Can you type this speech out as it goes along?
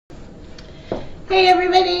Hey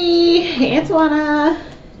everybody, it's Juana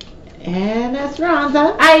and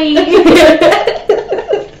Esperanza. Hi.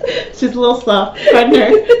 She's a little slow, pardon her.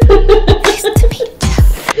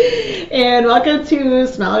 And welcome to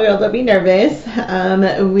Smile Girl, Don't Be Nervous.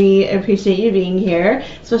 We appreciate you being here,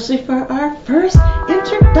 especially for our first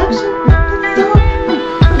introduction episode.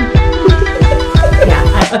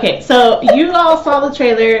 Okay, so you all saw the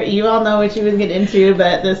trailer, you all know what you was getting into,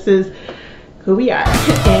 but this is who we are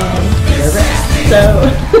and where we're at. So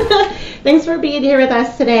thanks for being here with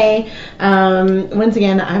us today. Once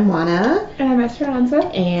again, I'm Juana. And I'm Esperanza.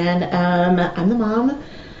 And I'm the mom.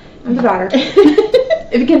 I'm the daughter.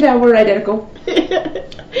 If you can tell, we're identical.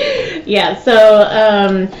 Yeah,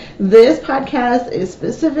 so this podcast is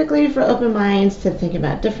specifically for open minds to think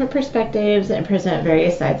about different perspectives and present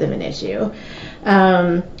various sides of an issue.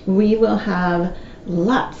 We will have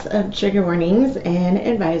lots of trigger warnings and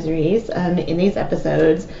advisories in these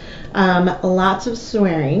episodes. Lots of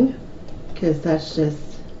swearing, because that's just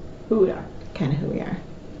Who we are. kind of who we are.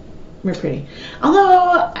 We're pretty.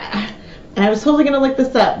 Although, and I was totally going to look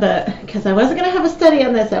this up, but because I wasn't going to have a study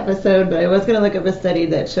on this episode, but I was going to look up a study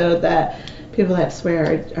that showed that people that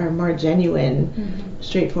swear are more genuine,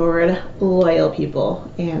 straightforward, loyal people.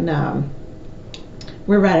 And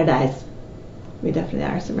we're ride or dies. We definitely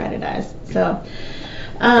are some ride or dies. So,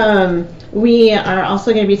 we are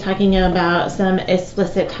also going to be talking about some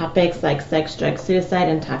explicit topics like sex, drugs, suicide,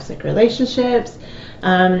 and toxic relationships.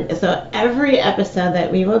 So every episode that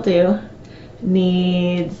we will do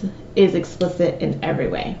is explicit in every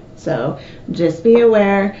way. So just be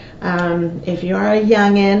aware, if you are a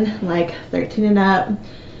youngin, like 13 and up,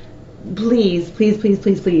 please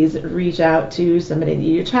reach out to somebody that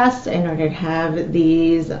you trust in order to have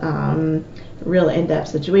these real in-depth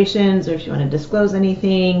situations, or if you want to disclose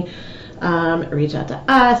anything, reach out to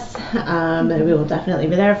us. We will definitely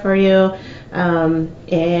be there for you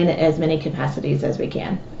in as many capacities as we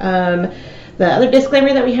can. The other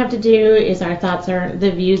disclaimer that we have to do is our thoughts are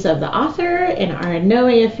the views of the author and are in no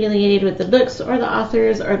way affiliated with the books or the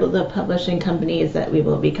authors or the publishing companies that we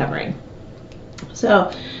will be covering.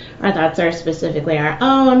 So our thoughts are specifically our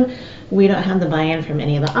own. We don't have the buy-in from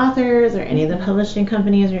any of the authors or any of the publishing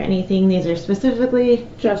companies or anything. These are specifically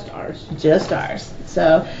Just ours.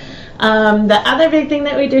 So the other big thing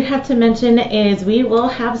that we do have to mention is we will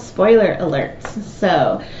have spoiler alerts.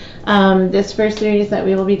 So this first series that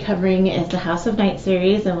we will be covering is the House of Night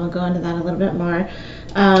series, and we'll go into that a little bit more.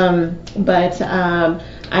 But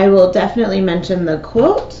I will definitely mention the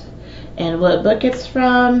quote and what book it's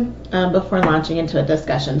from before launching into a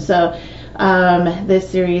discussion. So this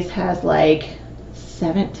series has like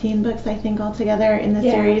 17 books, I think, altogether in the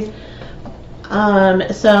series.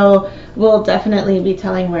 So we'll definitely be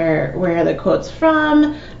telling where the quote's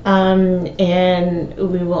from, and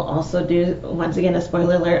we will also do, once again, a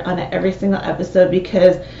spoiler alert on every single episode,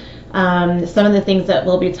 because some of the things that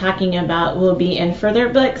we'll be talking about will be in further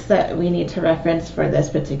books that we need to reference for this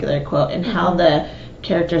particular quote and how the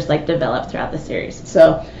characters develop throughout the series.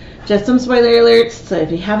 So just some spoiler alerts. So if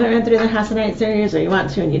you haven't read through the House of Night series, or you want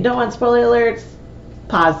to and you don't want spoiler alerts,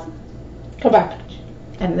 pause. Come back.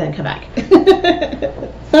 And then come back.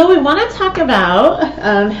 So we want to talk about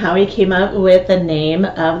how we came up with the name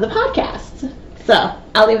of the podcast. So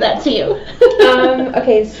I'll leave that to you.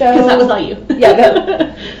 Okay, so... Because that was all you.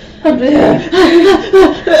 Yeah,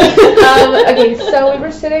 okay, so we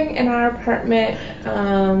were sitting in our apartment,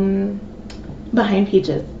 Behind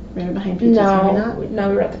Peaches. Remember Behind Peaches? No, we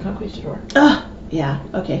were at the Conquistador. Oh, yeah,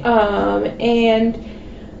 okay. And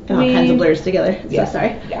all kinds of blurs together. Yeah, so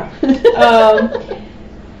sorry. Yeah.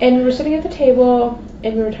 And we were sitting at the table,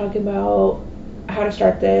 and we were talking about how to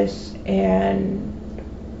start this and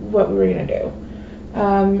what we were going to do.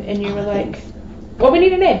 And you were like, well, we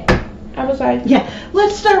need a name. I was like... Yeah,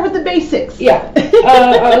 let's start with the basics. Yeah.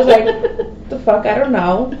 I was like, the fuck, I don't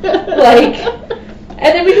know.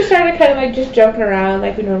 And then we just started kind of just joking around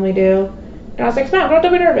like we normally do. And I was like, Smile,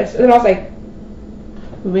 don't be nervous. And then I was like,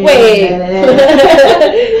 wait, wait,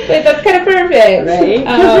 that's kind of perfect, right?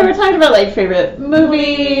 Because we were talking about favorite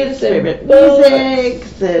movies, favorite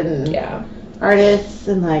musics, and artists,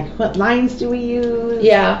 and what lines do we use?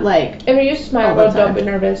 Yeah, and we use Smile, don't be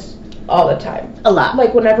nervous all the time. A lot.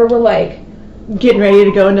 Whenever we're getting ready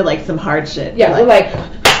to go into some hard shit. Yeah, we're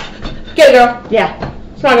get it, girl. Yeah.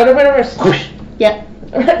 Smile, don't be nervous. Yep.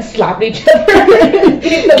 Slapping each other.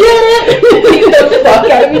 Beat the fuck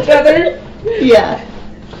out of each other. Yeah.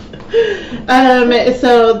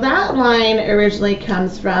 So that line originally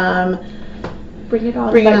comes from Bring It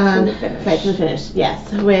On, Fight to the Finish.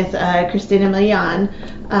 Yes, with Christina Milian.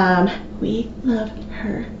 We love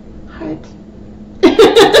her heart.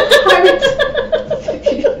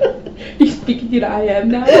 speaking I am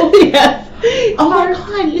now? Yes. Oh my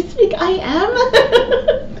god, you speak I am?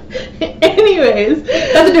 Anyways.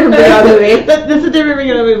 That's a different movie. That's a different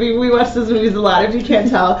movie. We watch those movies a lot, if you can't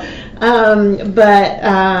tell. But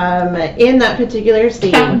in that particular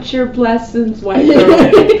scene... Count your blessings, white girl.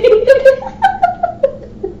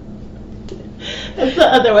 That's the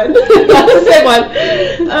other one. That's the same one.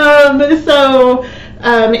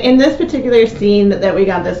 In this particular scene that we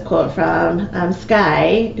got this quote from,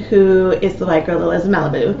 Sky, who is the white girl that lives in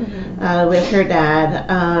Malibu, with her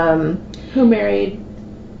dad, who married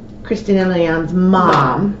Christina Milian's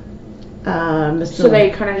mom. So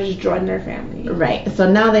they kind of just joined their family. Right. So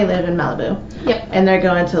now they live in Malibu. Yep. And they're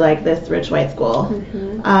going to like this rich white school.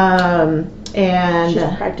 And she's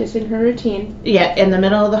practicing her routine. Yeah, in the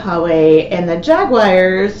middle of the hallway, and the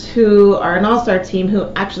Jaguars, who are an all-star team,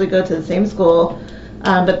 who actually go to the same school,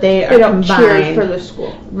 but they are don't combined. cheer for the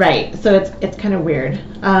school. Right, so it's kind of weird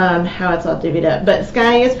how it's all divvied up. But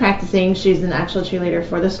Sky is practicing; she's an actual cheerleader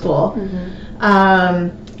for the school,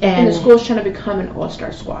 and the school's trying to become an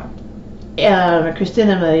all-star squad.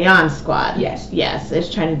 Christina Milian's squad. Yes, is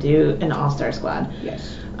trying to do an all-star squad.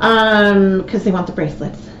 Yes, because they want the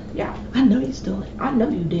bracelets. Yeah. I know you stole it. I know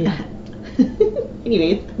you did.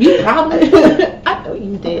 Anyways. You probably. I know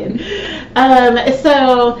you did.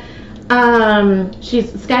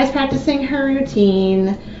 Sky's practicing her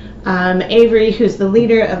routine. Avery, who's the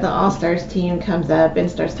leader of the All-Stars team, comes up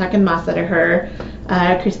and starts talking masa to her.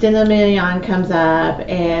 Christina Milian comes up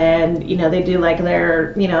and, they do like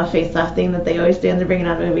their, face-off thing that they always do in the Bring It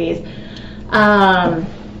On movies.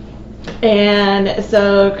 And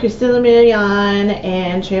so Christina Milian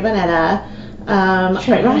and Trey Bonetta.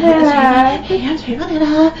 Trey Bonetta. Hey, I'm Trey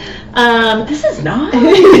Bonetta. This is nice.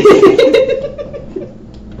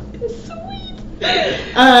 Sweet.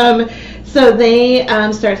 So they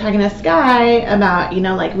start talking to Sky about,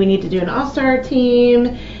 we need to do an all-star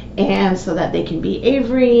team, and so that they can beat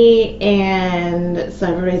Avery. And so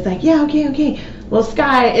everybody's like, yeah, okay. Well,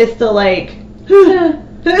 Sky is still like,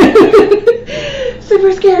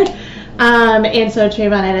 super scared. And so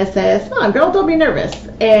Trayvon says, "Come on, girl, don't be nervous."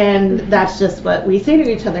 And that's just what we say to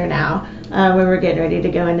each other now when we're getting ready to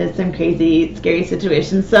go into some crazy, scary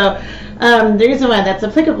situations. So the reason why that's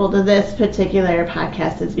applicable to this particular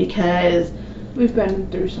podcast is because we've been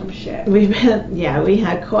through some shit. We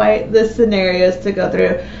had quite the scenarios to go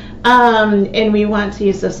through. And we want to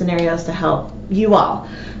use those scenarios to help you all.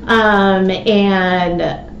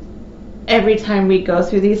 And every time we go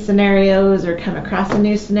through these scenarios or come across a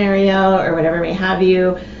new scenario or whatever may have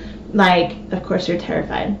you, of course you're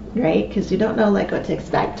terrified, right? Because you don't know what to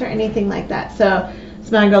expect or anything like that. So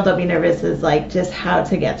Smile Girl, Don't Be Nervous is just how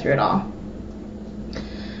to get through it all.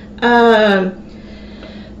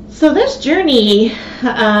 So this journey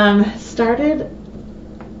started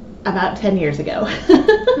about 10 years ago.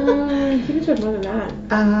 I think it was more than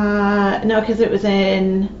that. No, because it was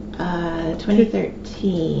in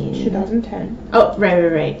 2013. 2010. Oh,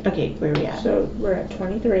 right. Okay, where are we at? So we're at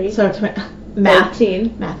 23. So math.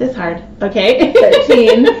 13. Math is hard. Okay.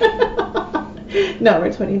 13. No,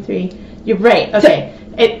 we're 23. You're right. Okay.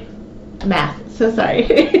 Math. So sorry.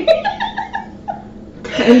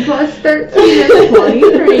 10 plus 13 is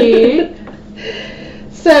 23.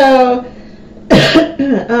 So,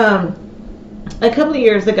 a couple of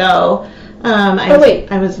years ago,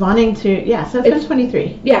 I was wanting to, so it's been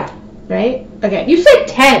 23. Yeah. Right? Okay. You said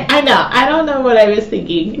 10. I know. I don't know what I was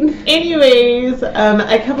thinking. Anyways,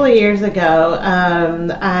 a couple of years ago,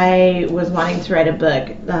 I was wanting to write a book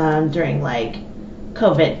during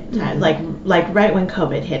COVID time, like right when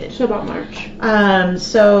COVID hit it. So about March.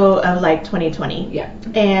 So 2020. Yeah.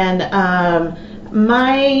 And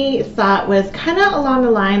my thought was kind of along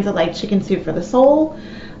the lines of Chicken Soup for the Soul,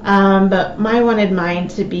 but I wanted mine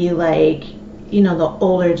to be the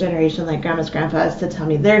older generation, grandmas, grandpas, to tell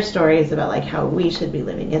me their stories about how we should be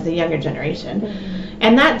living as a younger generation. Mm-hmm.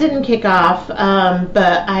 And that didn't kick off,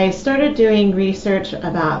 but I started doing research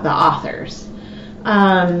about the authors.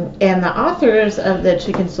 And the authors of the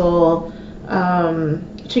Chicken Soup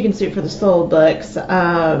for the Soul books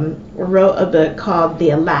wrote a book called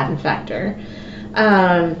The Aladdin Factor.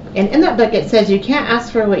 And in that book it says you can't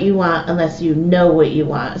ask for what you want unless you know what you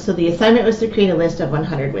want. So the assignment was to create a list of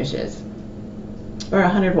 100 wishes. Or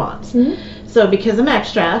 100 wants. Mm-hmm. So because I'm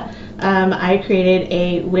extra, I created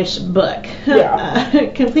a wish book. Yeah.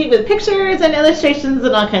 Complete with pictures and illustrations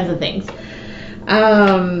and all kinds of things.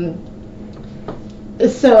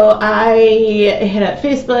 So I hit up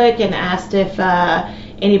Facebook and asked if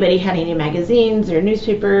anybody had any magazines or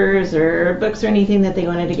newspapers or books or anything that they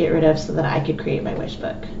wanted to get rid of so that I could create my wish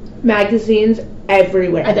book. Magazines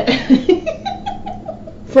everywhere.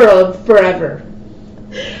 for forever.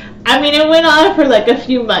 I mean, it went on for like a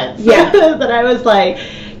few months. Yeah. That I was like,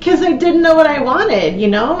 because I didn't know what I wanted, you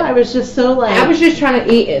know? I was just so like... I was just trying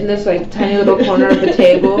to eat in this like tiny little corner of the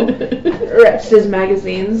table. Rex's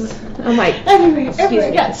magazines. I'm like, everywhere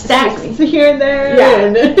I got stacks here and there.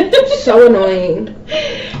 Yeah. So annoying.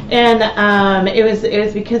 And it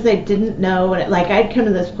was because I didn't know what like I'd come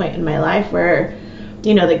to this point in my life where,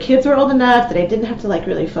 you know, the kids were old enough that I didn't have to like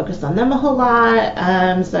really focus on them a whole lot.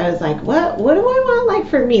 So I was like, what do I want like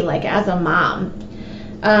for me, like as a mom?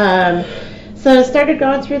 So I started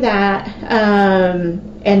going through that.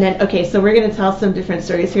 And then, okay, so we're going to tell some different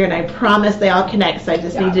stories here, and I promise they all connect, so I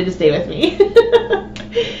just need you to stay with me.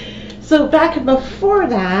 So back before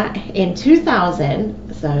that, in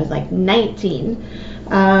 2000, so I was like 19,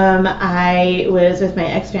 I was with my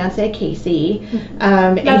ex-fiance, Casey.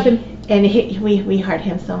 And we heart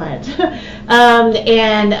him so much.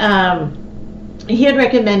 He had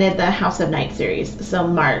recommended the House of Night series, so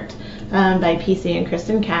Marked, by PC and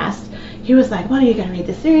Kristen Cast. He was like, well, you gotta read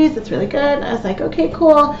this series, it's really good. And I was like, okay,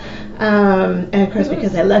 cool. And of course,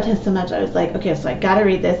 because I loved him so much, I was like, okay, so I gotta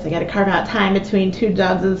read this. I gotta carve out time between 2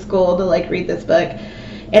 jobs in school to like read this book.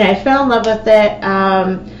 And I fell in love with it,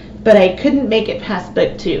 but I couldn't make it past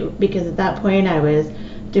book 2 because at that point I was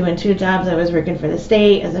doing 2 jobs. I was working for the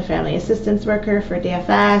state as a family assistance worker for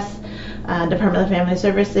DFS, Department of Family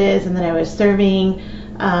Services, and then I was serving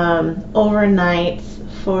overnights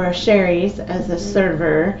for Sherry's as a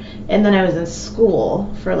server, and then I was in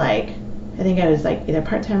school for like, I think I was like either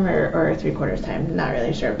part-time or 3/4 time, not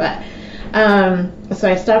really sure, but so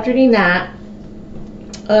I stopped reading that,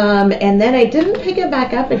 and then I didn't pick it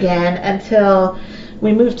back up again until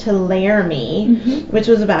we moved to Laramie, which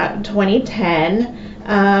was about 2010.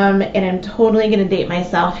 And I'm totally going to date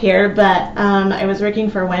myself here, but I was working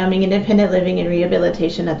for Wyoming Independent Living and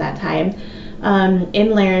Rehabilitation at that time,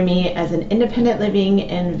 in Laramie as an independent living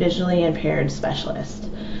and visually impaired specialist.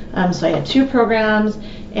 So I had 2 programs,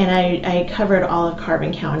 and I covered all of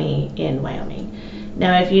Carbon County in Wyoming.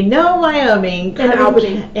 Now, if you know Wyoming, and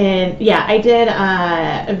Albany, I did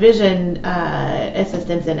vision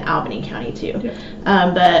assistance in Albany County too,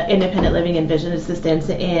 but independent living and vision assistance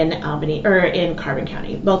in Albany or in Carbon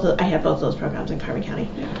County. I had both those programs in Carbon County.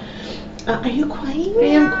 Are you crying? I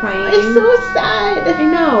am crying. It's so sad. I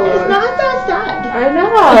know. It's not that sad. I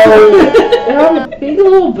know. I'm a big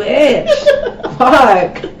little bitch.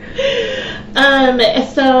 Fuck.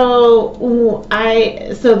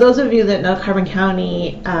 So those of you that know Carbon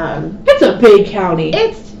County, it's a big county.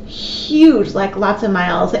 It's huge, like lots of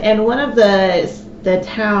miles. And one of the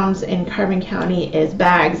towns in Carbon County is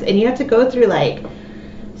Baggs, and you have to go through like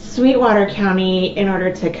Sweetwater County in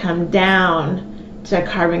order to come down to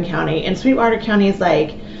Carbon County. And Sweetwater County is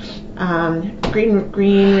like Green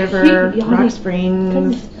River, Rock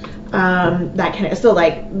Springs, that kind of, so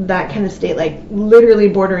like that kind of state, like literally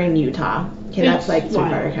bordering Utah. Okay, that's like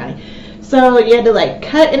Sweetwater County. So you had to like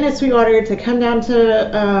cut into Sweetwater to come down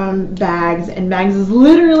to Baggs, and Baggs is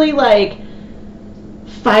literally like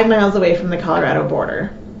 5 miles away from the Colorado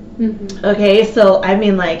border. Okay, so I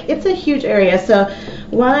mean, like, it's a huge area. So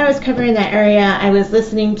while I was covering that area, I was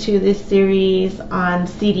listening to this series on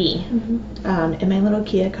CD in my little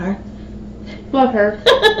Kia car. Love her.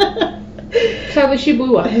 Sadly, she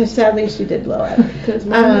blew up. Sadly, she did blow up. Because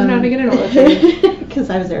mom was not getting an oil change. Because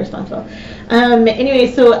I was irresponsible.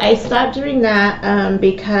 Anyway, so I stopped doing that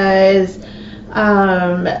because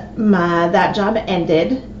that job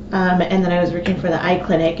ended. And then I was working for the eye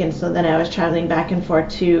clinic, and so then I was traveling back and forth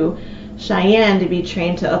to Cheyenne to be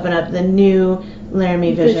trained to open up the new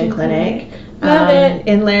Laramie Vision Clinic. Love it.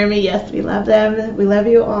 In Laramie, yes, we love them. We love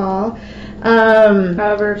you all.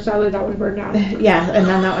 However, sadly, that one burned down. Yeah, and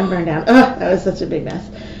then that one burned down. Oh, that was such a big mess.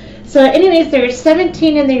 So anyways, there's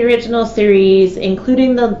 17 in the original series,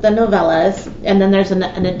 including the novellas, and then there's an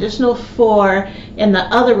additional 4 in the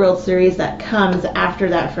Otherworld series that comes after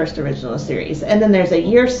that first original series. And then there's a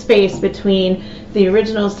year space between the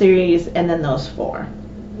original series and then those 4.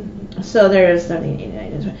 So there's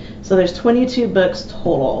 17, so there's 22 books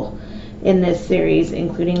total in this series,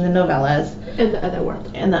 including the novellas. And the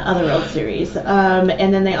Otherworld. And the Otherworld series.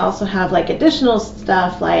 And then they also have like additional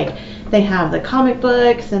stuff, like they have the comic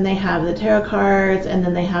books, and they have the tarot cards, and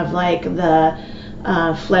then they have like the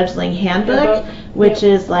fledgling handbook, which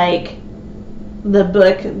is like the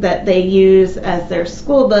book that they use as their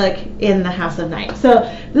school book in the House of Night. So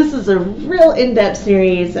this is a real in-depth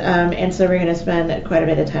series, and so we're going to spend quite a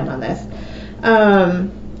bit of time on this.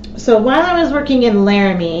 So while I was working in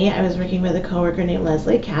Laramie, I was working with a coworker named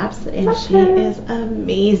Leslie Capps, and she is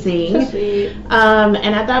amazing. So sweet. And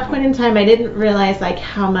at that point in time, I didn't realize like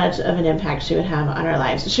how much of an impact she would have on our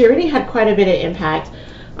lives. She already had quite a bit of impact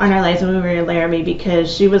on our lives when we were in Laramie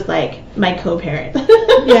because she was like my co-parent.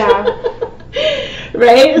 Yeah.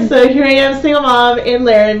 Right? So here I am, single mom in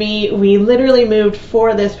Laramie. We literally moved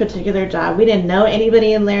for this particular job. We didn't know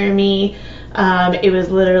anybody in Laramie. It was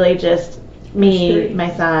literally just me,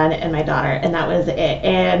 my son, and my daughter, and that was it.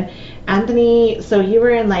 And Anthony, so you were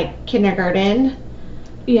in like kindergarten.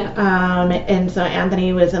 Yeah. And so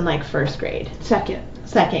Anthony was in like first grade.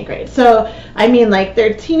 Second grade. So, I mean, like,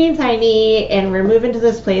 they're teeny tiny, and we're moving to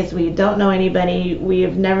this place. We don't know anybody.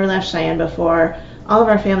 We've never left Cheyenne before. All of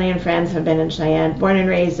our family and friends have been in Cheyenne, born and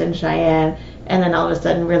raised in Cheyenne, and then all of a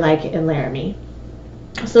sudden we're like in Laramie.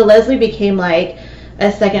 So Leslie became like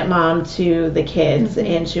a second mom to the kids,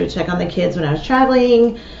 and she would check on the kids when I was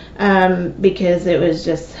traveling, because it was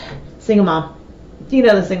just single mom. You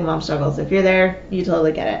know the single mom struggles. If you're there, you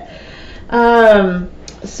totally get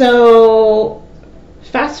it. So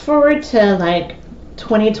fast forward to like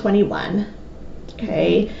 2021,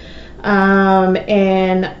 okay,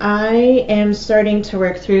 and I am starting to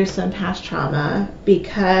work through some past trauma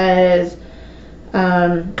because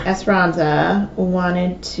Esperanza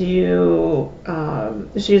wanted to,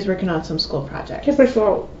 she was working on some school project. Okay, first of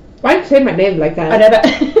all, why did you say my name like that?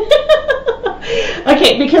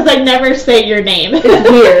 Okay, because I never say your name. It's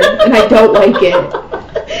weird, and I don't like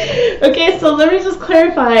it. Okay, so let me just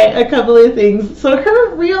clarify a couple of things. So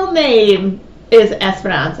her real name is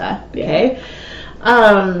Esperanza, okay?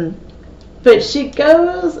 But she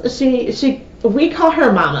goes, we call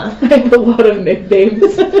her Mama. I have a lot of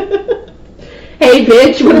nicknames. Hey,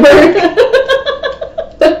 bitch, would work.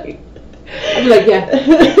 I'm like,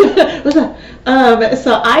 yeah. What's up?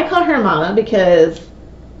 So I call her Mama because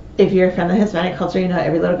if you're from the Hispanic culture, you know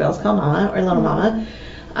every little girl's called Mama or Little Mama.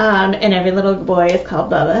 And every little boy is called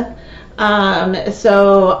Bubba.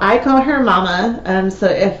 So I call her Mama. So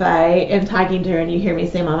if I am talking to her and you hear me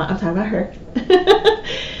say Mama, I'm talking about her.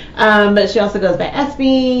 But she also goes by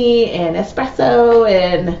Espy and Espresso,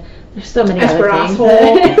 and there's so many other things.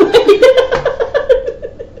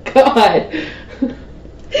 God.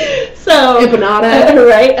 So empanada.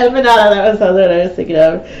 Right? Empanada, that was what I was thinking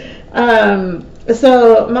of.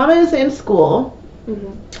 So Mama is in school.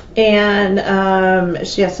 And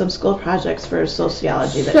she has some school projects for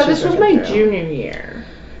sociology that so she's this was working my through. junior year.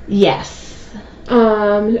 Yes.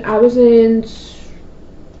 I was in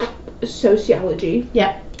sociology.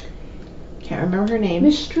 Yep. Can't remember her name.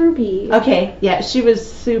 Miss Struby. Okay, yeah, she was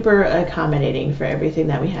super accommodating for everything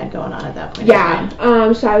that we had going on at that point. Yeah.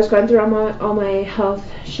 So I was going through all my health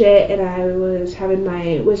shit, and I was having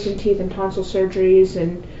my wisdom teeth and tonsil surgeries,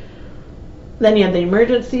 and then you had the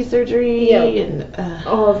emergency surgery, and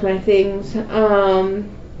all of my things.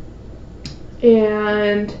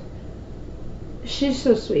 And she's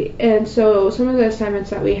so sweet. And so some of the assignments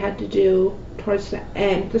that we had to do towards the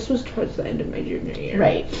end, this was towards the end of my junior year.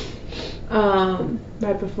 Right.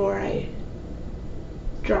 Right before I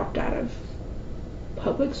dropped out of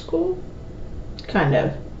public school. Kind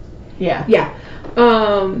of. Yeah. Yeah.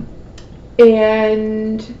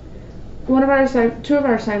 And two of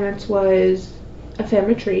our assignments was a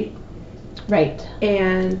family tree. Right.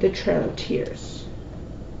 And the Trail of Tears.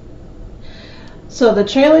 So the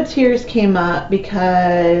Trail of Tears came up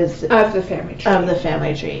because of the family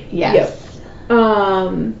tree. Yes.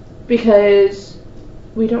 Yep. Because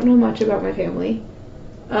we don't know much about my family.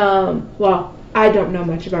 Well, I don't know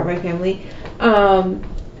much about my family. Our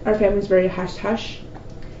family's very hush-hush.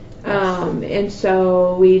 And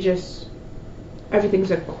so we just,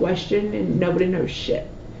 everything's a question and nobody knows shit.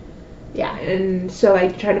 Yeah. And so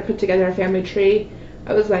like trying to put together a family tree,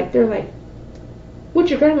 I was like, they're like, what's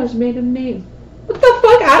your grandma's maiden name? What the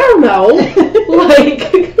fuck? I don't know. Like,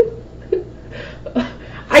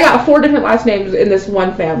 I got 4 different last names in this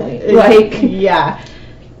one family. Like, yeah.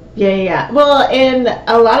 Well, and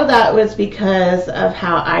a lot of that was because of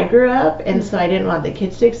how I grew up, and so I didn't want the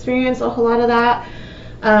kids to experience a whole lot of that.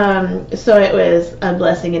 So it was a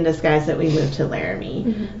blessing in disguise that we moved to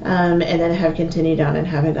Laramie, and then have continued on and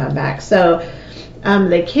haven't gone back. So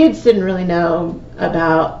the kids didn't really know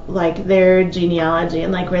about like their genealogy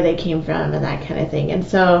and like where they came from and that kind of thing. And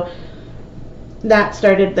so that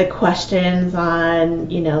started the questions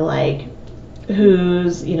on, you know, like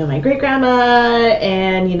who's, you know, my great grandma,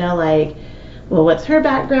 and, you know, like, well, what's her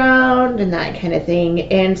background and that kind of thing.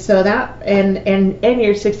 And so that, and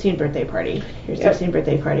your 16th birthday party. Your 16th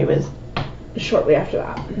birthday party was shortly after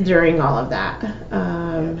that. During all of that.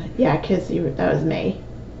 Yeah, because that was May.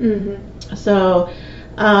 Mm-hmm. So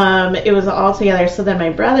It was all together. So then my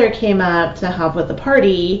brother came up to help with the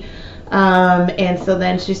party. And so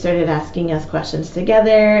then she started asking us questions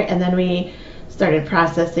together, and then we started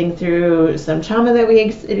processing through some trauma that we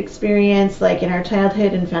experienced like in our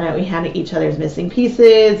childhood, and found out we had each other's missing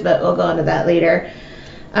pieces, but we'll go into that later.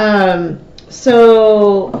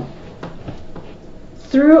 So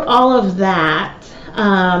through all of that,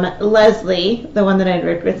 Leslie, the one that I'd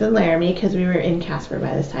worked with in Laramie, because we were in Casper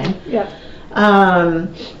by this time,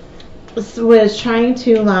 was trying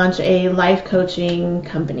to launch a life coaching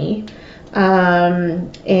company.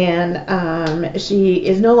 She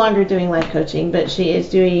is no longer doing life coaching, but she is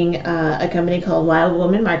doing a company called Wild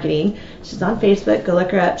Woman Marketing. She's on Facebook. Go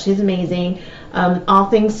look her up. She's amazing. All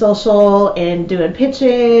things social and doing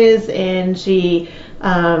pitches. And she,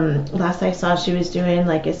 last I saw, she was doing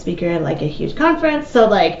like a speaker at like a huge conference. So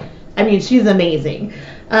like, I mean, she's amazing.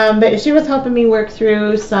 But she was helping me work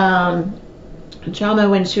through some trauma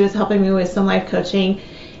when she was helping me with some life coaching.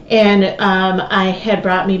 And I had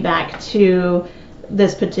brought me back to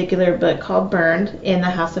this particular book called Burned in the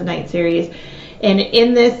House of Night series. And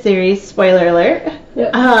in this series, spoiler alert,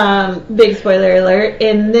 big spoiler alert,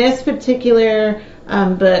 in this particular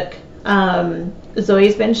book,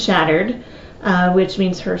 Zoe's been shattered, which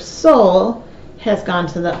means her soul has gone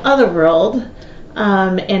to the other world.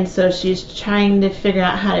 And so she's trying to figure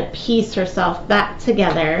out how to piece herself back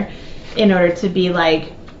together in order to be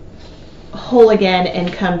like whole again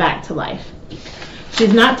and come back to life.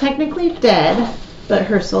 She's not technically dead, but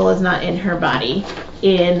her soul is not in her body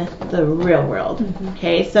in the real world. Mm-hmm.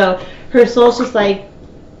 Okay, so her soul's just like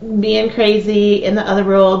being crazy in the other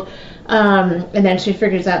world, and then she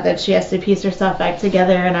figures out that she has to piece herself back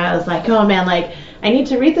together. And I was like, oh man, like I need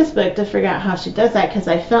to read this book to figure out how she does that, because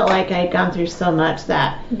I felt like I had gone through so much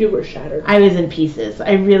that you were shattered. I was in pieces.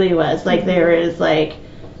 I really was. Like there was like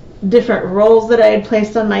different roles that I had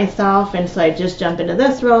placed on myself, and so I just jump into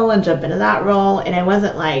this role and jump into that role, and I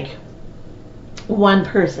wasn't like one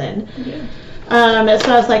person. So I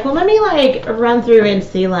was like, well, let me like run through and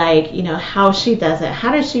see like, you know, how she does it.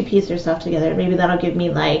 How does she piece herself together? Maybe that'll give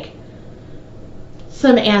me like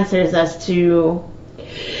some answers as to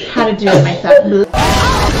how to do it myself.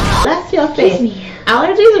 Bless your face.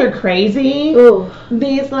 Allergies are crazy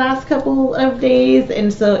these last couple of days,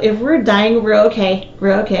 and so if we're dying, we're okay.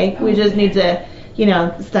 We're okay. We just need to, you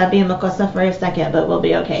know, stop being mocosa for a second, but we'll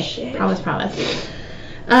be okay. Shit. Promise.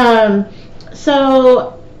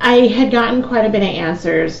 So I had gotten quite a bit of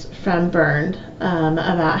answers from Burned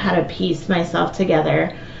about how to piece myself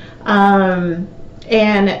together. And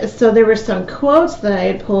so there were some quotes that I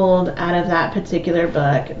had pulled out of that particular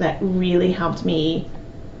book that really helped me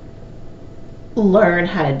learn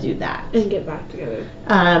how to do that. And get back together.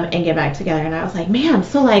 And I was like, man,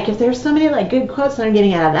 so like if there's so many like good quotes that I'm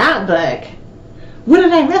getting out of that book, what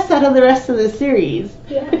did I miss out of the rest of the series?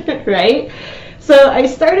 Yeah. Right? So I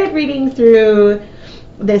started reading through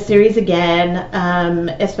this series again,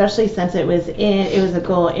 especially since it was a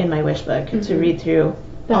goal in my wish book to read through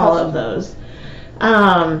all of those.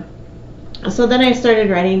 So then I started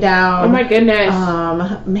writing down. Oh my goodness.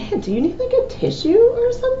 Man, do you need like a tissue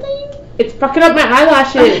or something? It's fucking up my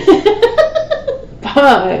eyelashes.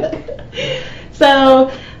 Fuck.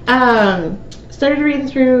 So, started reading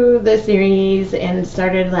through the series and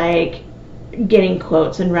started like getting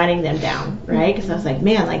quotes and writing them down, right? Because I was like,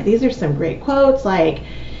 man, like these are some great quotes, like,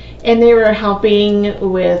 and they were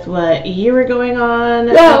helping with what you were going on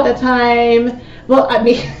at the time. Well, I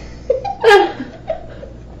mean,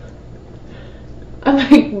 I'm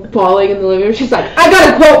like bawling in the living room. She's like, I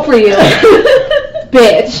got a quote for you,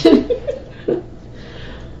 bitch.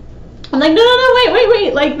 I'm like, no,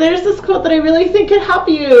 wait. Like, there's this quote that I really think could help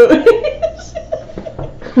you.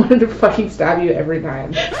 I wanted to fucking stab you every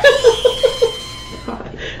time.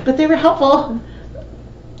 But they were helpful.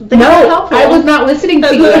 I was not listening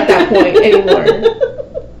to you at that point anymore.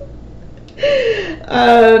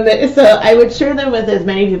 So I would share them with as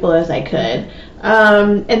many people as I could.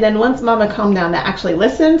 And then once Mama calmed down to actually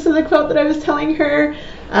listen to the quote that I was telling her,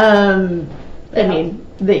 I mean,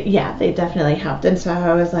 they definitely helped. And so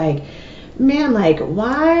I was like, man, like,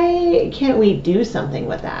 why can't we do something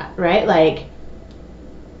with that, right? Like,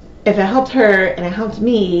 if it helped her and it helped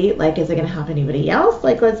me, like, is it going to help anybody else?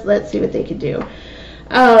 Like, let's see what they could do.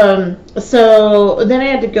 So then I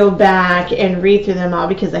had to go back and read through them all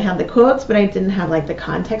because I had the quotes, but I didn't have like the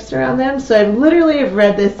context around them. So I literally have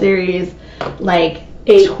read this series like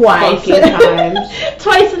twice times.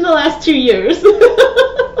 Twice in the last 2 years.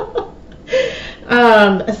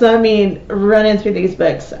 So I mean, running through these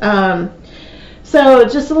books. So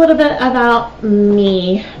just a little bit about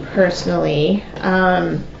me personally.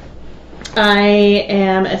 I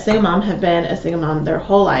am a single mom, have been a single mom their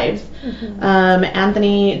whole lives.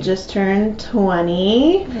 Anthony just turned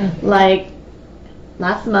 20, like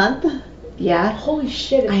last month. Yeah. Holy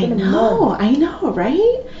shit, it's been a month. I know,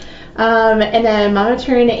 right? And then Mama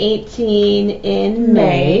turned 18 in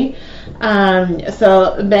May.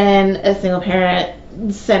 So been a single parent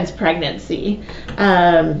since pregnancy.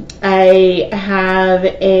 I have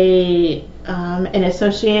an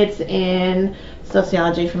associate's in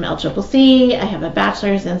sociology from LCCC. I have a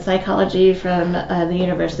bachelor's in psychology from the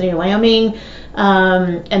University of Wyoming,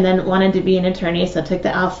 and then wanted to be an attorney, so took the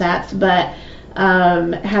LSATs, but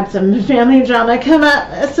had some family drama come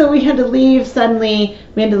up, so we had to leave suddenly.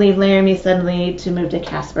 We had to leave Laramie suddenly to move to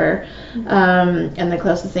Casper, and the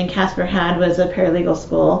closest thing Casper had was a paralegal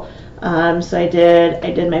school. So I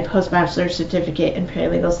did my post-bachelor certificate in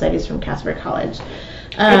paralegal studies from Casper College.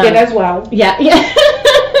 I did as well. Yeah.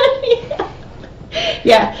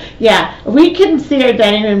 Yeah. We couldn't see our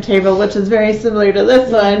dining room table, which is very similar to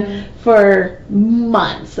this one, for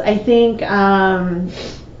months. I think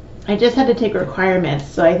I just had to take requirements,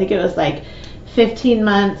 so I think it was like 15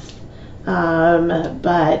 months,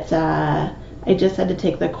 but I just had to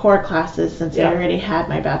take the core classes since I already had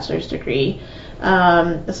my bachelor's degree.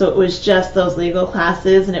 So it was just those legal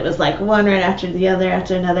classes, and it was like one right after the other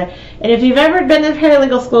after another. And if you've ever been in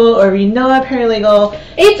paralegal school, or you know a paralegal,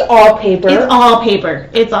 it's all paper.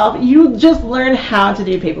 It's all, you just learn how to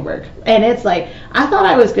do paperwork. And it's like, I thought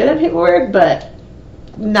I was good at paperwork, but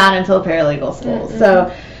not until paralegal school.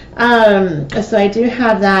 So I do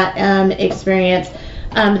have that experience.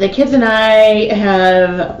 The kids and I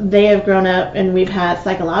have grown up, and we've had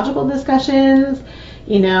psychological discussions,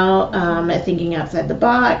 thinking outside the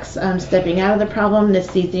box, stepping out of the problem to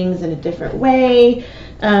see things in a different way.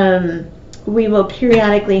 We will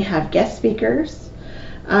periodically have guest speakers.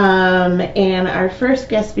 And our first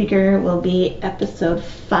guest speaker will be episode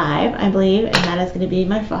 5, I believe, and that is going to be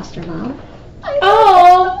my foster mom.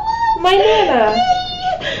 Oh, my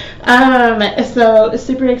Nana. So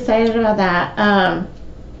super excited about that.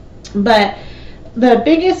 But the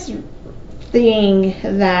biggest thing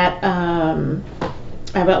that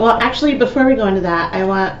actually, before we go into that, I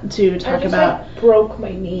want to talk about. I broke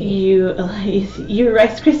my knee. You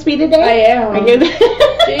Rice Krispie today? I am. Are you?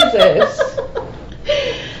 Jesus.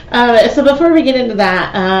 So before we get into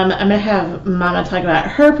that, I'm gonna have Mama talk about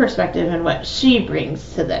her perspective and what she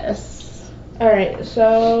brings to this. All right.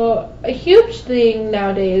 So a huge thing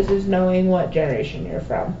nowadays is knowing what generation you're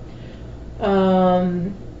from.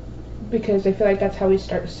 Because I feel like that's how we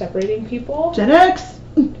start separating people. Gen X.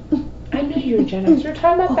 I knew you were Gen X. We were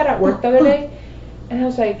talking about that at work the other day, and I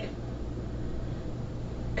was like,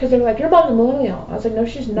 because they were like, "Your mom's a millennial." I was like, "No,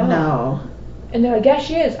 she's not." No. And they're like, "Yeah,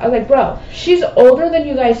 she is." I was like, "Bro, she's older than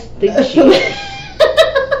you guys think she is."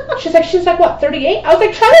 she's like what, 38? I was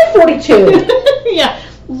like, "Try her 42." Yeah,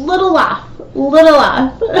 little off.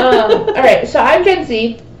 All right, so I'm Gen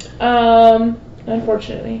Z.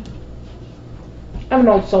 Unfortunately, I'm an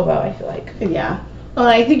old soul though, I feel like. Yeah. Well,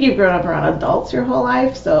 I think you've grown up around adults your whole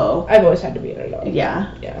life, so I've always had to be an adult.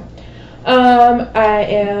 Yeah. I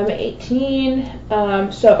am 18.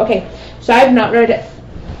 So I've not read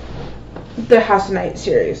the House of Night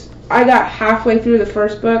series. I got halfway through the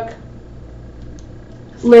first book.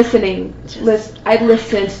 I listened to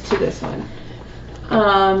this one,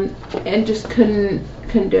 and just couldn't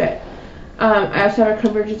do it. I also have a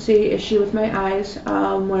convergency issue with my eyes,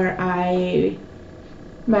 where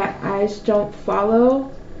my eyes don't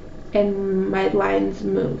follow and my lines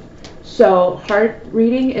move. So hard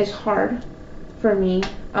reading is hard for me.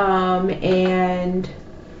 And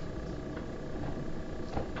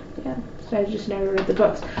yeah, so I just never read the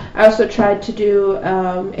books. I also tried to do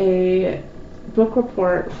a book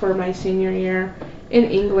report for my senior year in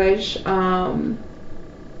English.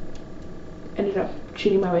 Ended up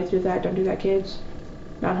cheating my way through that. Don't do that, kids.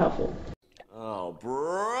 Not helpful. Oh,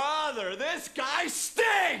 brother, this guy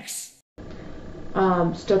stinks!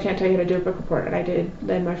 Still can't tell you how to do a book report, and I did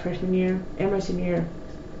then my freshman year and my senior year.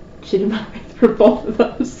 Cheated my way through both of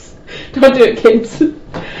those. Don't do it, kids. So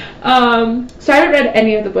I haven't read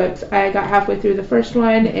any of the books. I got halfway through the first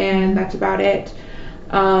one, and that's about it.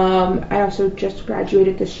 I also just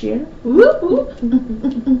graduated this year.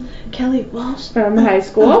 Kelly Walsh. From high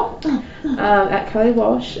school at Kelly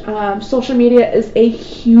Walsh. Social media is a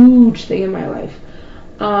huge thing in my life.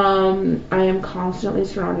 I am constantly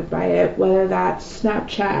surrounded by it, whether that's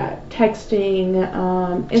Snapchat, texting,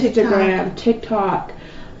 Instagram, TikTok,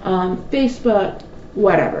 Facebook,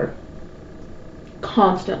 whatever.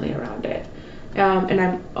 Constantly around it. And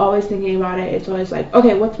I'm always thinking about it. It's always like,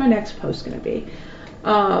 okay, what's my next post going to be?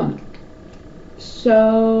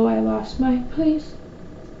 So I lost my place.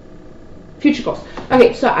 Future goals.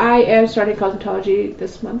 Okay, so I am starting cosmetology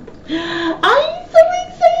this month. I'm so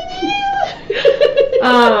excited.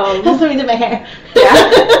 Has something to my hair. Yeah.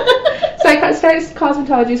 So I started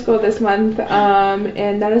cosmetology school this month,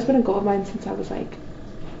 and that has been a goal of mine since I was like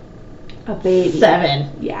a baby. 7.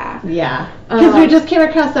 Yeah. Yeah. Because we just came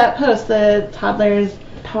across that post, the toddlers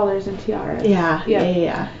and tiaras.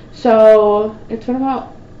 Yeah. So it's been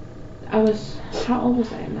about. How old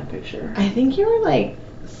was I in that picture? I think you were like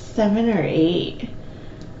 7 or 8.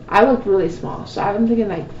 I looked really small, so I'm thinking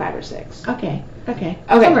like 5 or 6. Okay.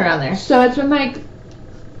 Somewhere around there. So it's been like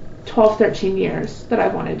 12, 13 years that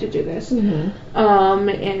I've wanted to do this. Mm-hmm.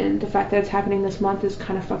 And the fact that it's happening this month is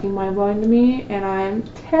kind of fucking mind-blowing to me, and I'm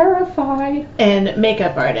terrified. And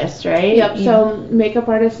makeup artist, right? Yep, so makeup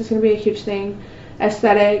artist is going to be a huge thing.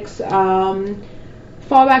 Aesthetics,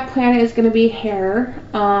 fallback plan is going to be hair,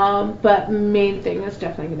 but main thing is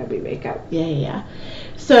definitely going to be makeup. Yeah.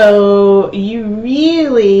 So you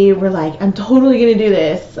really were like, I'm totally going to do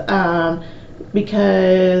this,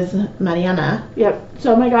 because Mariana. Yep.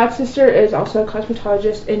 So my god sister is also a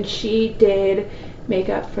cosmetologist, and she did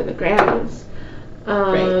makeup for the Grammys.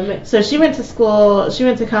 Right. So she went to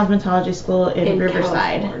cosmetology school in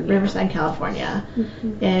Riverside, California.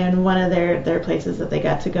 Mm-hmm. And one of their places that they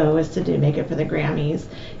got to go was to do makeup for the Grammys.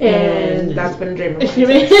 And that's been a dream of mine.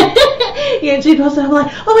 Yeah, and she posted, I'm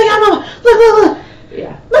like, oh my god, Mama, look.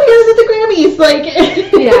 Yeah. Mariana's at the Grammys, like.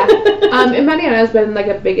 Yeah. And Mariana has been like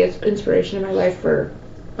a big inspiration in my life for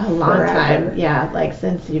a long forever. time. Yeah, like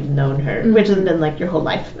since you've known her, which has been like your whole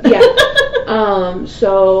life. Yeah.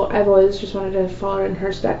 So I've always just wanted to follow in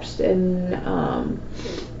her steps, and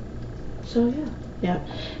so yeah. Yep.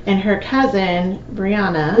 And her cousin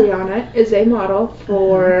Brianna is a model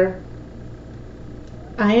for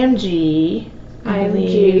IMG, I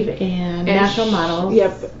believe, and Natural Models.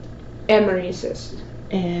 Yep. And Maurice's.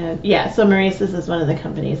 And yeah, so Maurice's is one of the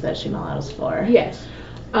companies that she models for. Yes.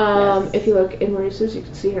 If you look in Maurice's, you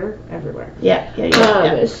can see her everywhere. Yeah.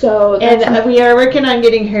 So and we are working on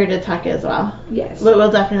getting her to talk as well. Yes.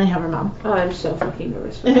 We'll definitely have her mom. Oh, I'm so fucking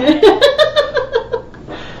nervous for that.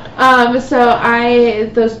 So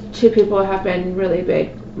those two people have been really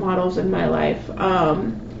big models in my life.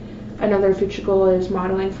 Another future goal is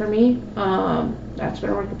modeling for me. That's been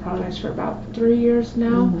a work in progress for about 3 years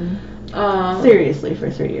now. Mm-hmm. Seriously,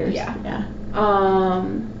 for 3 years. Yeah.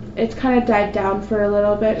 It's kind of died down for a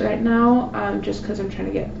little bit right now, just because I'm trying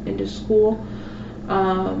to get into school,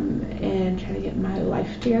 and trying to get my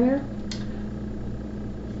life together.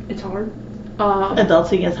 It's hard.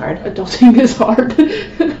 Adulting is hard. Adulting is hard.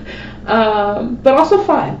 But also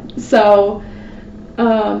fun. So,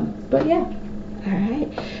 but yeah. All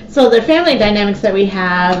right. So the family dynamics that we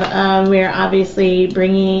have, we're obviously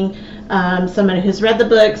bringing someone who's read the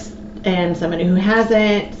books and someone who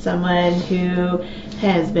hasn't, someone who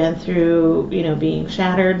has been through, being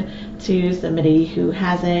shattered, to somebody who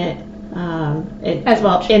hasn't,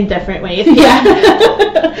 in different ways. Yeah.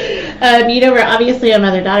 We're obviously a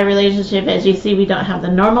mother-daughter relationship. As you see, we don't have the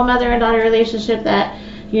normal mother and daughter relationship that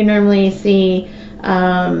you normally see.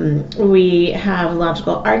 We have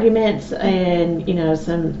logical arguments, and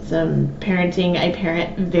some parenting. I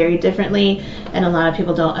parent very differently, and a lot of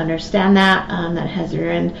people don't understand that. That has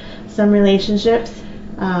ruined some relationships,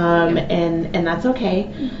 and that's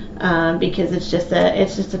okay, because it's just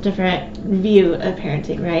a different view of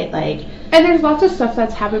parenting, right? Like, and there's lots of stuff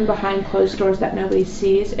that's happened behind closed doors that nobody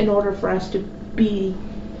sees in order for us to be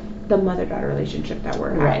the mother-daughter relationship that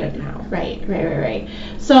we're having now. Right.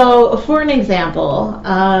 So, for an example,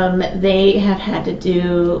 they have had to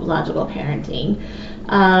do logical parenting.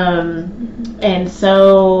 And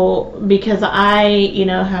so, because I,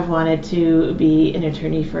 have wanted to be an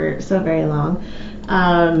attorney for so very long,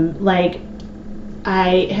 I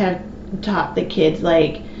have taught the kids,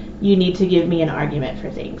 you need to give me an argument for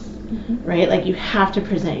things, right? Like, you have to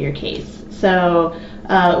present your case. So,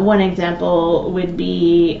 one example would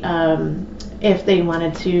be if they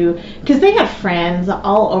wanted to, because they had friends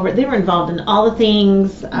all over, they were involved in all the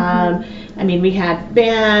things. We had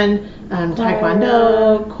band,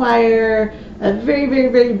 taekwondo, choir, a very, very,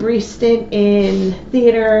 very brief stint in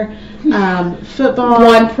theater, football.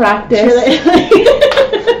 One practice.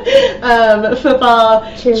 Football,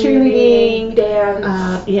 cheerleading,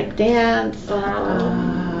 dance. Dance.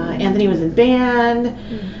 Anthony was in band.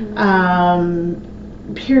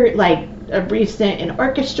 A brief stint in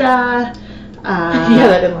orchestra.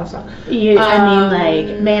 That didn't last long.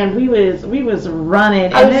 Man, we was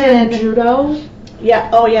running. I was in judo. Yeah.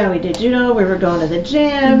 Oh, yeah. We did judo. We were going to the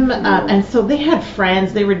gym, and so they had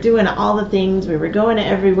friends. They were doing all the things. We were going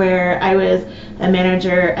everywhere. I was a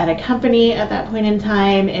manager at a company at that point in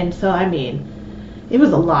time, and so I mean, it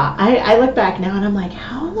was a lot. I look back now and I'm like,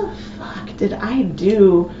 how the fuck did I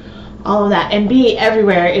do all of that and be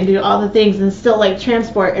everywhere and do all the things and still like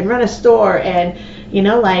transport and run a store and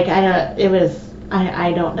like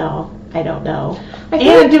I don't know.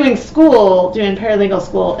 And doing paralegal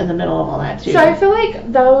school in the middle of all that too. So I feel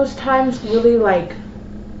like those times really like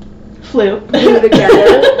flew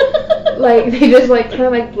together. Like they just like kind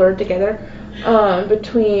of like blurred together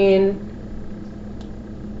between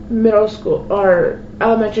middle school or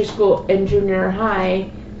elementary school and junior high,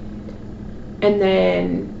 and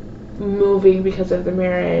then moving because of the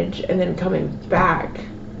marriage, and then coming back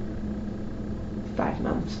 5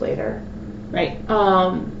 months later. Right.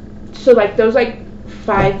 So like those like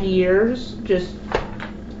 5 years just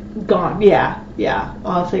gone. Yeah,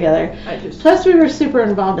 all together. Plus we were super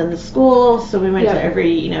involved in the school, so we went to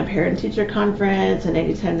every parent-teacher conference, and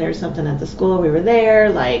anytime there was something at the school we were there,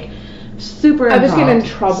 like super involved. I was getting in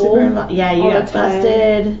trouble. Yeah, you got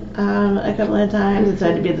busted a couple of times, and so I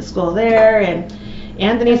had to be at the school there, and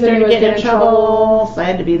Anthony started getting in trouble, so I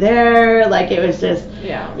had to be there. Like it was just,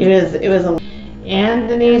 it was a.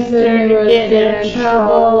 Anthony started getting in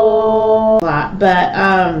trouble a lot,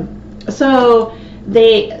 but so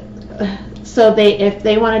they if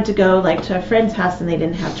they wanted to go like to a friend's house and they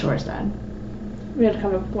didn't have chores done, we had to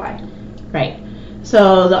come up with why. Right.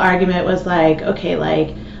 So the argument was like, okay,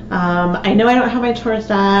 like I know I don't have my chores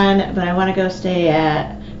done, but I want to go stay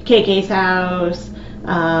at KK's house.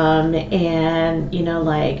 And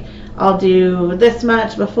like I'll do this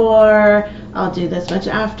much before, I'll do this much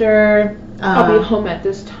after. I'll be home at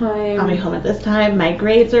this time. My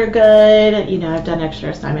grades are good. I've done extra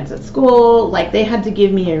assignments at school. Like they had to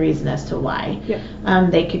give me a reason as to why. Yeah.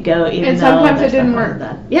 They could go even though sometimes it didn't work.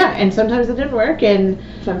 Yeah, and sometimes it didn't work, and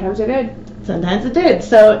sometimes it did. Sometimes it did.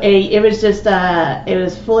 So it was just it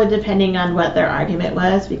was fully depending on what their argument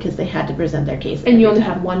was, because they had to present their case. And you only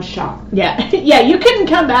had one shot. Yeah, yeah. You couldn't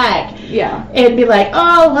come back. Yeah. And be like,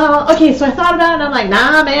 oh well, okay. So I thought about it. And I'm like,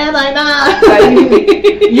 nah, man, like nah.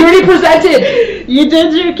 You already presented. You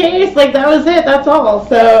did your case. Like that was it. That's all.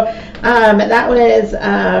 So that was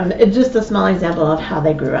just a small example of how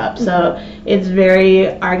they grew up. So it's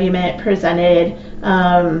very argument presented.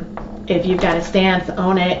 If you've got a stance,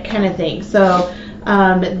 own it, kind of thing. So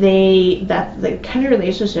that's the kind of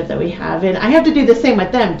relationship that we have, and I have to do the same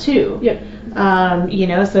with them too. Yep.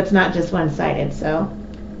 So it's not just one-sided. So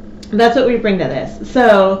that's what we bring to this.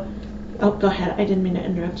 So, go ahead. I didn't mean to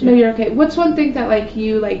interrupt you. No, you're okay. What's one thing that like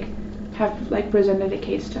you like have like presented a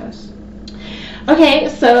case to us? Okay,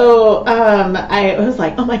 so I was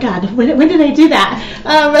like, oh my god, when did I do that?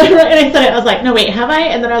 And I said it. I was like, no wait, have I?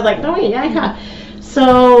 And then I was like, no wait, yeah, I have.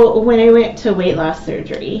 So when I went to weight loss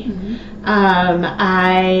surgery,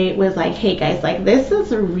 I was like, hey guys, like this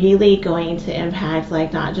is really going to impact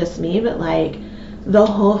like not just me, but like the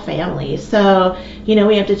whole family. So,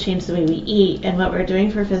 we have to change the way we eat and what we're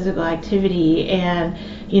doing for physical activity. And,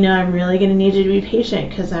 I'm really going to need you to be patient,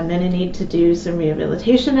 because I'm going to need to do some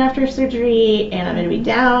rehabilitation after surgery, and I'm going to be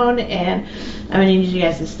down, and I'm going to need you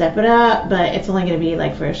guys to step it up, but it's only going to be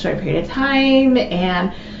like for a short period of time.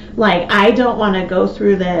 And like, I don't want to go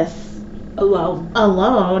through this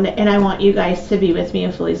alone, and I want you guys to be with me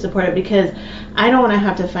and fully support it, because I don't want to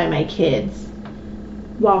have to find my kids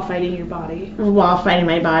while fighting your body. While fighting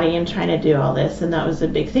my body and trying to do all this. And that was a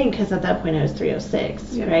big thing, because at that point I was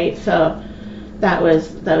 306, right? So that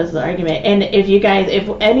was the argument. And if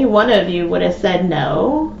any one of you would have said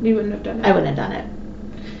no, you wouldn't have done it. I wouldn't have done it.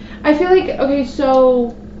 I feel like, okay,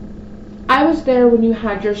 so I was there when you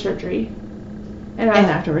had your surgery. And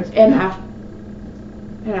afterwards. And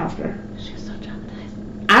after. She was so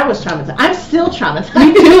traumatized. I was traumatized. I'm still traumatized.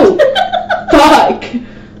 Me too. Fuck.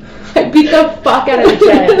 I beat the fuck out of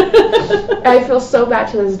Jen. I feel so bad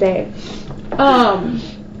to this day.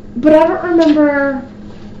 But I don't remember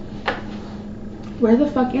where the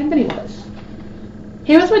fuck Anthony was.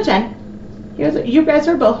 He was with Jen. You guys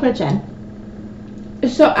were both with Jen.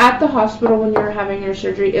 So at the hospital when you were having your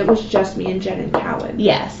surgery, it was just me and Jen and Callan.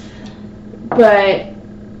 Yes. But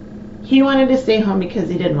he wanted to stay home because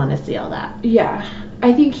he didn't want to see all that. Yeah.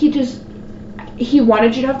 I think he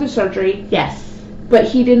wanted you to have the surgery. Yes. But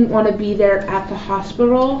he didn't want to be there at the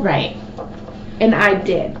hospital. Right. And I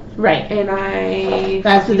did. Right. And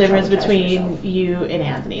that's the difference between you and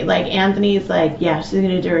Anthony. Like, Anthony's like, yeah, she's going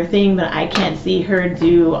to do her thing, but I can't see her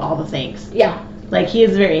do all the things. Yeah. Like, he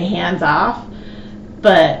is very hands off,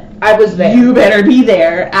 but I was there. You better be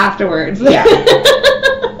there afterwards. Yeah.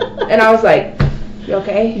 And I was like, You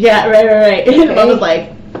okay? Yeah, right. Okay. And I was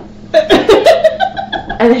like,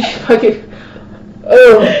 and then she fucking,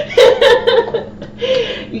 oh.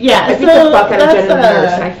 yeah. I beat the fuck out of Jen and the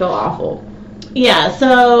nurse, and I feel awful. Yeah,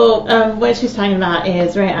 so what she's talking about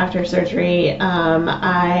is right after surgery, of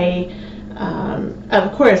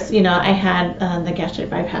course, I had the gastric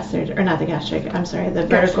bypass surgery, or not the gastric, I'm sorry, the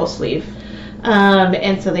vertical sleeve.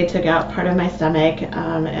 And so they took out part of my stomach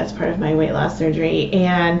as part of my weight loss surgery.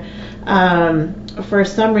 And for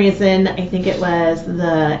some reason, I think it was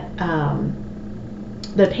the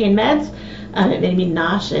pain meds, it made me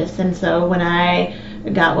nauseous. And so when I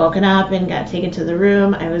got woken up and got taken to the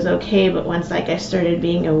room, I was okay, but once I started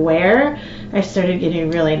being aware, I started getting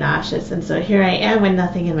really nauseous. And so here I am with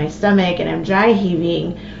nothing in my stomach, and I'm dry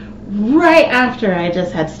heaving right after I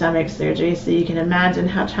just had stomach surgery, so you can imagine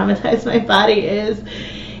how traumatized my body is.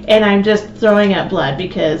 And I'm just throwing up blood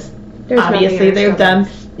because obviously they've done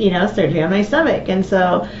surgery on my stomach. And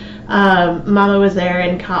so Mama was there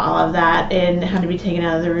and caught all of that and had to be taken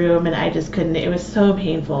out of the room, and I just couldn't. It was so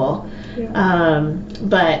painful. Yeah.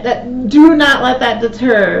 But do not let that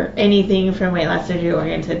deter anything from weight loss surgery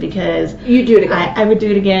oriented, because you do it again. I would do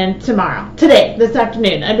it again today, this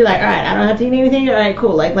afternoon. I'd be like, all right, I don't have to eat anything. All right,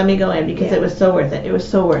 cool. Like, let me go in, because it was so worth it. It was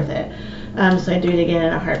so worth it. So I do it again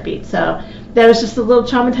in a heartbeat. So that was just a little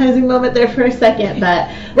traumatizing moment there for a second, but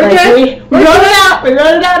we wrote it out. We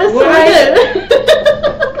wrote it out as so good.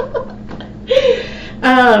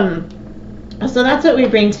 So that's what we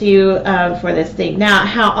bring to you for this thing. Now,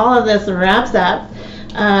 how all of this wraps up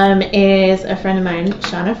is a friend of mine,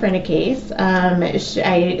 Shauna Frenickes.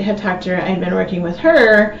 I had talked to her. I've been working with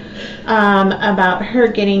her about her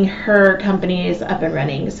getting her companies up and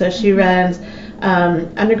running. So she runs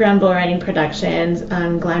Underground Bull Riding Productions,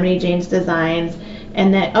 Glamity Jane's Designs,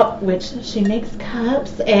 and then which she makes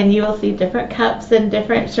cups, and you will see different cups and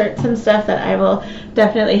different shirts and stuff that I will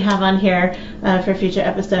definitely have on here for future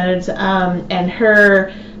episodes. And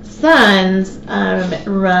her sons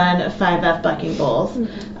run 5F bucking bulls,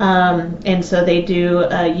 and so they do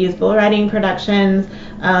youth bull riding productions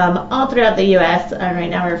all throughout the U.S. Right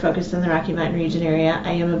now we're focused in the Rocky Mountain region area.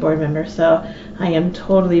 I am a board member, so I am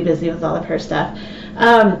totally busy with all of her stuff.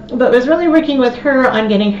 But was really working with her on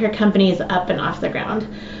getting her companies up and off the ground.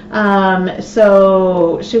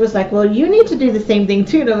 So she was like, well, you need to do the same thing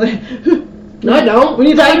too. And I'm like, no, I don't. What are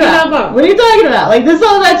you talking about? What are you talking about? Like, this is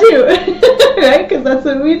all about you, right? Because that's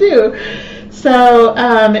what we do. So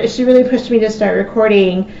she really pushed me to start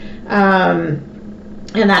recording. And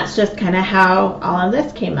that's just kind of how all of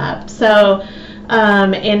this came up. So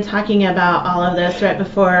in talking about all of this right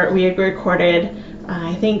before we had recorded,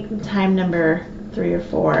 I think time number 3 or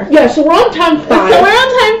 4. Yeah, so we're on time 5. So we're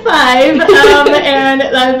on time 5,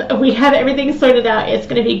 and we have everything sorted out. It's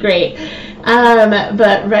going to be great.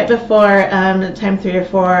 But right before time 3 or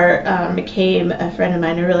 4 came a friend of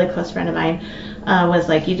mine, a really close friend of mine, was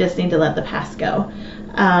like, you just need to let the past go.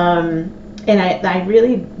 And I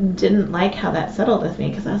really didn't like how that settled with me,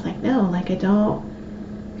 because I was like, no, like, I don't,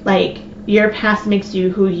 like, your past makes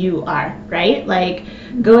you who you are, right? Like,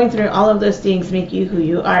 going through all of those things make you who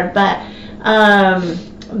you are. But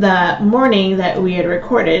the morning that we had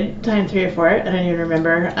recorded, time 3 or 4, I don't even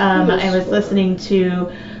remember, I was listening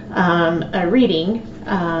to a reading,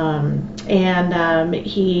 and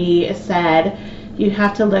he said, you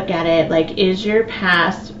have to look at it like, is your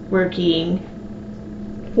past working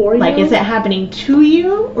for you? Like, is it happening to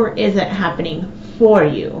you, or is it happening for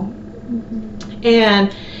you? Mm-hmm.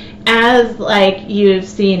 And as, like, you've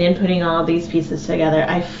seen in putting all of these pieces together,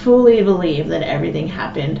 I fully believe that everything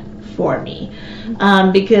happened for me,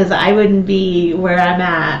 because I wouldn't be where I'm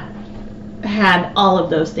at had all of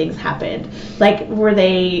those things happened. Like, were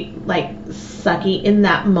they, like, sucky in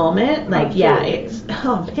that moment? Like, absolutely. Yeah, it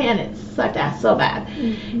sucked ass so bad.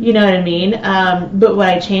 Mm-hmm. You know what I mean? But would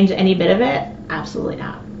I change any bit of it? Absolutely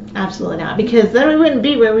not. Absolutely not. Because then we wouldn't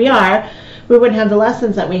be where we are. We wouldn't have the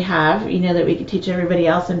lessons that we have, that we could teach everybody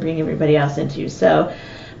else and bring everybody else into. So,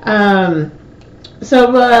 going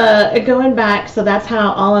back, so that's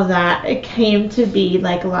how all of that, it came to be.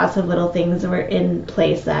 Like, lots of little things were in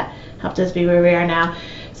place that helped us be where we are now.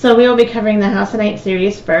 So we will be covering the House of Night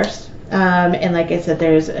series first. And like I said,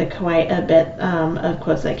 there's quite a bit of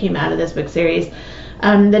quotes that came out of this book series.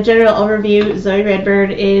 The general overview, Zoe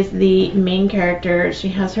Redbird is the main character. She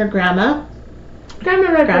has her grandma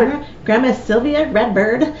Sylvia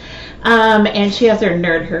Redbird, and she has her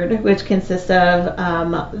nerd herd, which consists of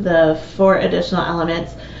the 4 additional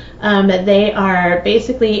elements. They are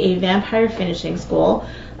basically a vampire finishing school,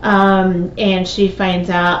 and she finds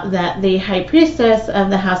out that the high priestess of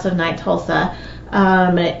the House of Night, Tulsa,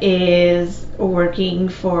 is working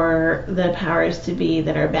for the powers to be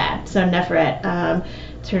that are bad. So Neferet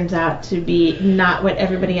turns out to be not what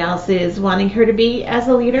everybody else is wanting her to be as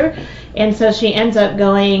a leader, and so she ends up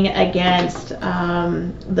going against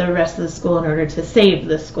the rest of the school in order to save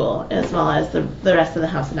the school as well as the rest of the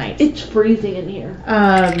House of Knights. It's freezing in here.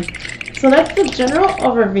 So that's the general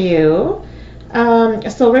overview.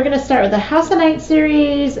 So we're going to start with the House of Knights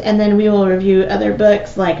series, and then we will review other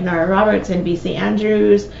books like Nora Roberts and B.C.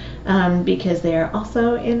 Andrews, because they are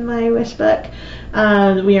also in my wish book.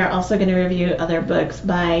 We are also going to review other books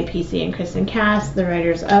by P.C. and Kristen Cass, the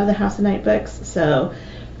writers of the House of Knight books. So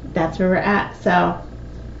that's where we're at. So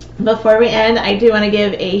before we end, I do want to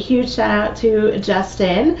give a huge shout out to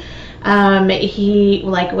Justin. He,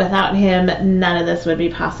 like, without him, none of this would be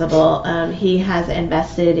possible. He has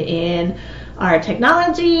invested in our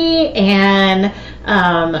technology and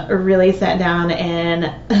really sat down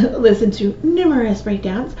and listened to numerous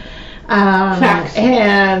breakdowns.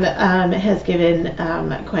 And has given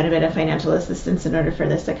quite a bit of financial assistance in order for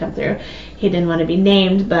this to come through. He didn't want to be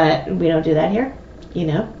named, but we don't do that here. You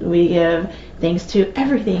know, we give thanks to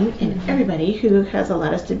everything and everybody who has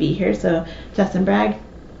allowed us to be here. So, Justin Bragg,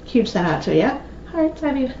 huge shout out to you. Hearts,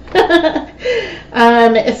 love you.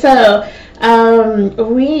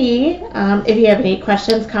 If you have any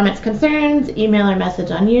questions, comments, concerns, email or message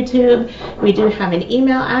on YouTube. We do have an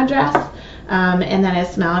email address. And that is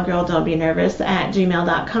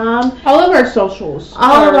smilegirldon'tbenervous@gmail.com. All of our socials.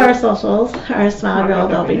 All of our socials are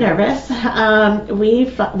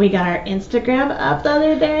smilegirldon'tbenervous. We got our Instagram up the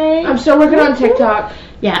other day. I'm still working on TikTok.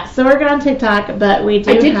 Yeah, so we're good on TikTok, but we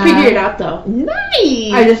do I did figure it out, though.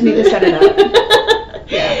 Nice! I just need to set it up.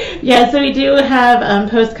 Yeah, so we do have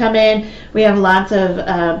posts come in. We have lots of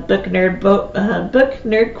book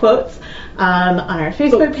nerd quotes on our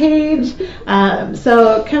Facebook page.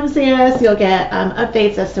 So come see us. You'll get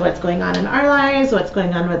updates as to what's going on in our lives, what's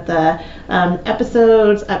going on with the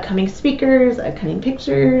episodes, upcoming speakers, upcoming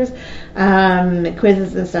pictures,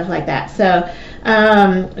 quizzes and stuff like that. So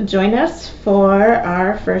join us for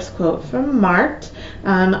our first quote from Mart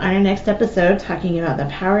on our next episode, talking about the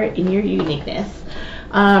power in your uniqueness.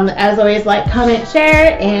 As always, like, comment,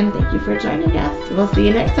 share, and thank you for joining us. We'll see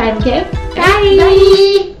you next time, kids. Bye!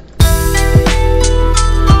 Bye!